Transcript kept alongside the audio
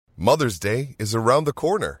Mother's Day is around the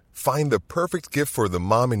corner. Find the perfect gift for the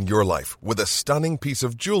mom in your life with a stunning piece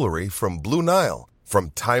of jewelry from Blue Nile.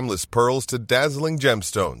 From timeless pearls to dazzling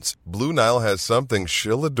gemstones, Blue Nile has something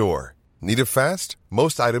she'll adore. Need it fast?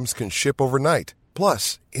 Most items can ship overnight.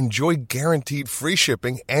 Plus, enjoy guaranteed free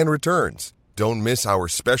shipping and returns. Don't miss our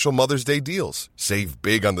special Mother's Day deals. Save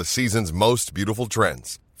big on the season's most beautiful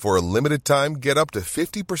trends. For a limited time, get up to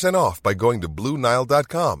 50% off by going to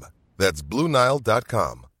BlueNile.com. That's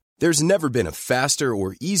BlueNile.com. There's never been a faster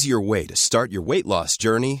or easier way to start your weight loss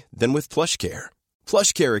journey than with PlushCare.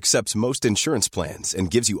 PlushCare accepts most insurance plans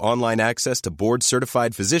and gives you online access to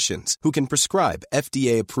board-certified physicians who can prescribe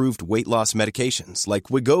FDA-approved weight loss medications like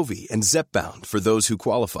Wegovy and Zepbound for those who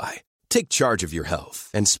qualify. Take charge of your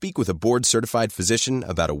health and speak with a board-certified physician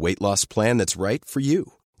about a weight loss plan that's right for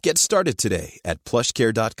you. Get started today at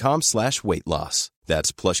plushcare.com/weight loss.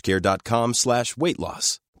 That's plushcare.com/weight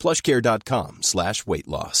loss. plushcare.com/weight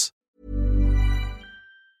loss.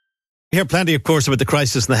 We hear plenty, of course, about the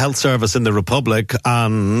crisis in the health service in the Republic,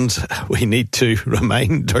 and we need to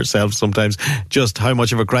remind ourselves sometimes just how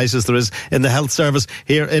much of a crisis there is in the health service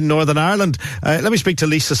here in Northern Ireland. Let me speak to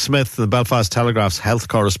Lisa Smith, the Belfast Telegraph's health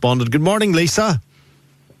correspondent. Good morning, Lisa.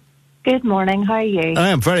 Good morning, how are you? I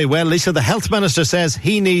am very well, Lisa. The health minister says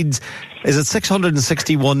he needs, is it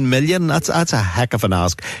 661 million? That's a heck of an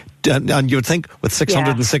ask. And you would think with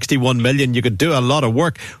 661 million you could do a lot of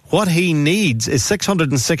work. What he needs is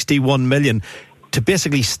 661 million to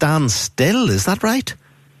basically stand still. Is that right?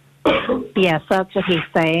 Yes, that's what he's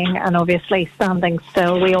saying. And obviously standing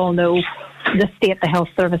still, we all know the state the health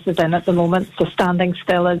service is in at the moment, so standing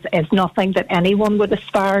still is nothing that anyone would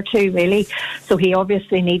aspire to, really. So he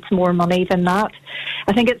obviously needs more money than that.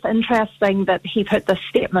 I think it's interesting that he put this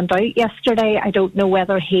statement out yesterday. I don't know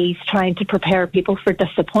whether he's trying to prepare people for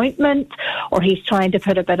disappointment or he's trying to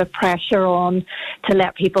put a bit of pressure on to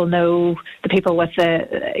let people know, the people with the,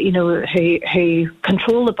 who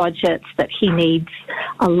control the budgets, that he needs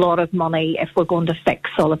a lot of money if we're going to fix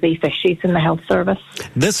all of these issues in the health service.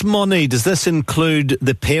 This money, does this include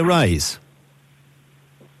the pay rise?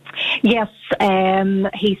 Yes,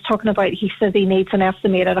 he's talking about, he says he needs an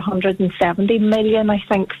estimated 170 million, I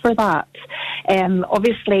think, for that.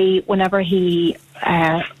 Obviously, whenever he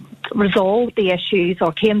resolved the issues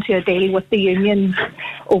or came to a deal with the unions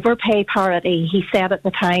over pay parity, he said at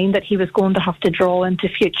the time that he was going to have to draw into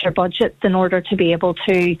future budgets in order to be able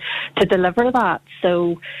to deliver that.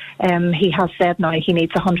 So he has said now he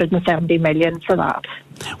needs 170 million for that.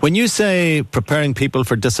 When you say preparing people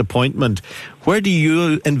for disappointment, where do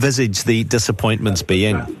you envisage the disappointments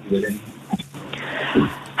being?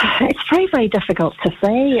 It's very, very difficult to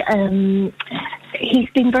say. He's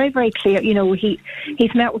been very, very clear.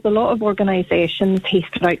 He's met with a lot of organisations. He's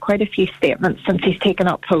put out quite a few statements since he's taken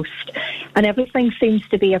up post, and everything seems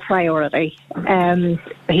to be a priority.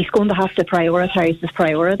 He's going to have to prioritise his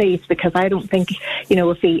priorities, because I don't think,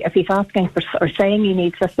 if he's asking for or saying he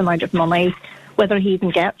needs this amount of money, whether he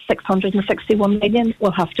even gets 661 million,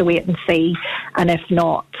 we'll have to wait and see. And if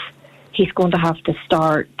not, he's going to have to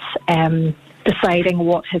start deciding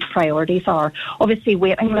what his priorities are. Obviously,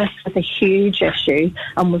 waiting lists is a huge issue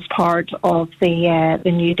and was part of the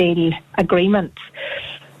New Deal agreement.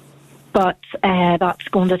 But that's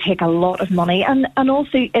going to take a lot of money. And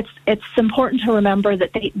also, it's important to remember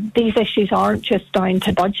that these issues aren't just down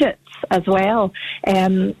to budgets as well.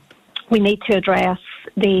 We need to address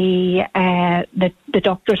the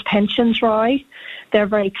doctors' pensions row. They're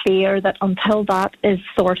very clear that until that is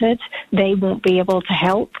sorted, they won't be able to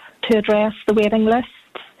help to address the waiting lists.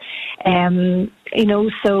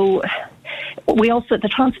 So we also, the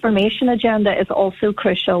transformation agenda is also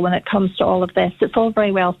crucial when it comes to all of this. It's all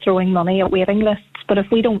very well throwing money at waiting lists, but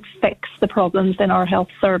if we don't fix the problems in our health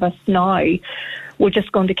service now, we're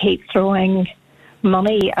just going to keep throwing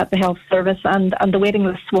money at the health service, and the waiting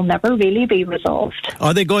lists will never really be resolved.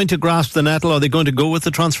 Are they going to grasp the nettle? Are they going to go with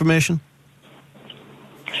the transformation?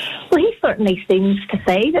 Well, he certainly seems to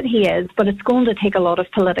say that he is, but it's going to take a lot of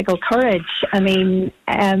political courage. I mean,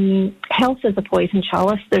 health is a poison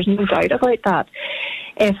chalice, there's no doubt about that.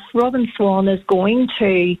 If Robin Swan is going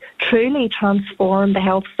to truly transform the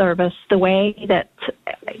health service the way that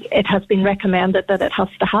it has been recommended that it has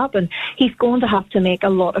to happen, he's going to have to make a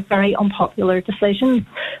lot of very unpopular decisions.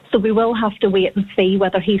 So we will have to wait and see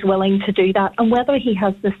whether he's willing to do that and whether he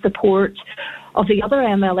has the support of the other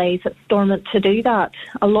MLAs at Stormont to do that.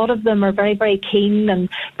 A lot of them are very, very keen and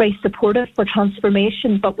very supportive for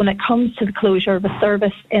transformation, but when it comes to the closure of a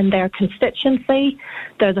service in their constituency,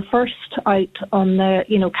 they're the first out on the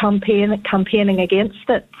campaigning against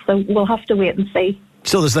it. So we'll have to wait and see.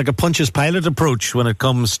 So there's like a Pontius Pilate approach when it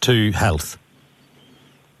comes to health.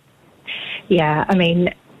 Yeah, I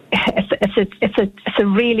mean, it's a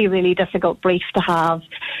really, really difficult brief to have.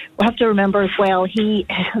 We have to remember as well,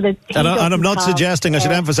 I'm not suggesting, I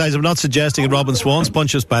should emphasise, I'm not suggesting that Robin Swan's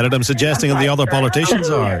punches batted. I'm suggesting that the other politicians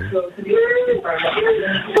are. Well,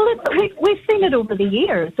 we've seen it over the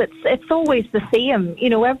years. It's always the same. You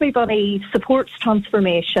know, everybody supports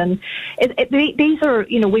transformation. These are,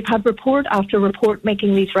 you know, we've had report after report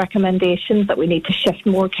making these recommendations that we need to shift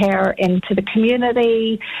more care into the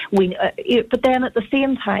community. But then at the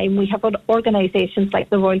same time, we have organisations like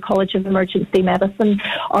the Royal College of Emergency Medicine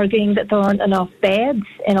arguing that there aren't enough beds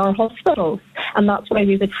in our hospitals, and that's why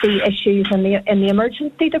we would see issues in the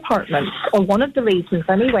emergency department, or one of the reasons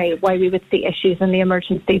anyway why we would see issues in the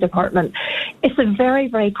emergency department. It's a very,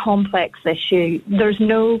 very complex issue. There's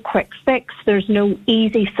no quick fix. There's no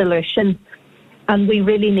easy solution. And we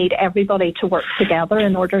really need everybody to work together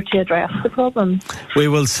in order to address the problem. We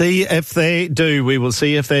will see if they do.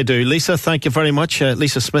 Lisa, thank you very much.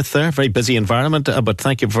 Lisa Smith there, very busy environment, but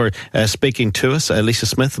thank you for speaking to us. Lisa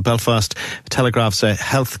Smith, the Belfast Telegraph's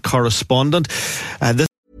health correspondent.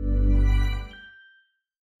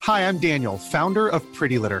 Hi, I'm Daniel, founder of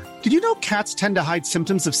Pretty Litter. Did you know cats tend to hide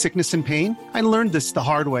symptoms of sickness and pain? I learned this the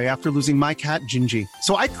hard way after losing my cat, Gingy.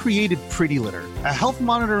 So I created Pretty Litter, a health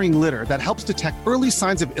monitoring litter that helps detect early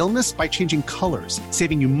signs of illness by changing colors,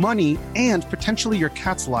 saving you money and potentially your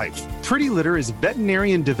cat's life. Pretty Litter is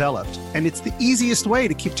veterinarian developed, and it's the easiest way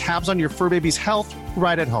to keep tabs on your fur baby's health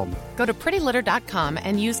right at home. Go to prettylitter.com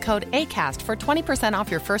and use code ACAST for 20% off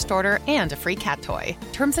your first order and a free cat toy.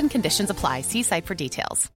 Terms and conditions apply. See site for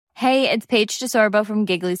details. Hey, it's Paige DeSorbo from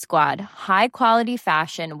Giggly Squad. High quality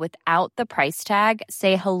fashion without the price tag.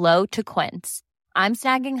 Say hello to Quince. I'm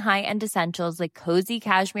snagging high-end essentials like cozy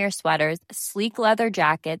cashmere sweaters, sleek leather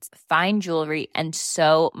jackets, fine jewelry, and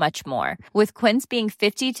so much more. With Quince being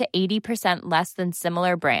 50 to 80% less than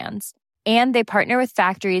similar brands. And they partner with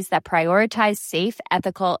factories that prioritize safe,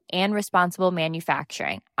 ethical, and responsible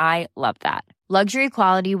manufacturing. I love that. Luxury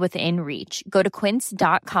quality within reach. Go to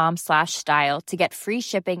quince.com/style to get free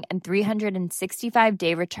shipping and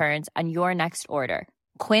 365-day returns on your next order.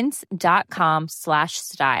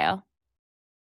 Quince.com/style.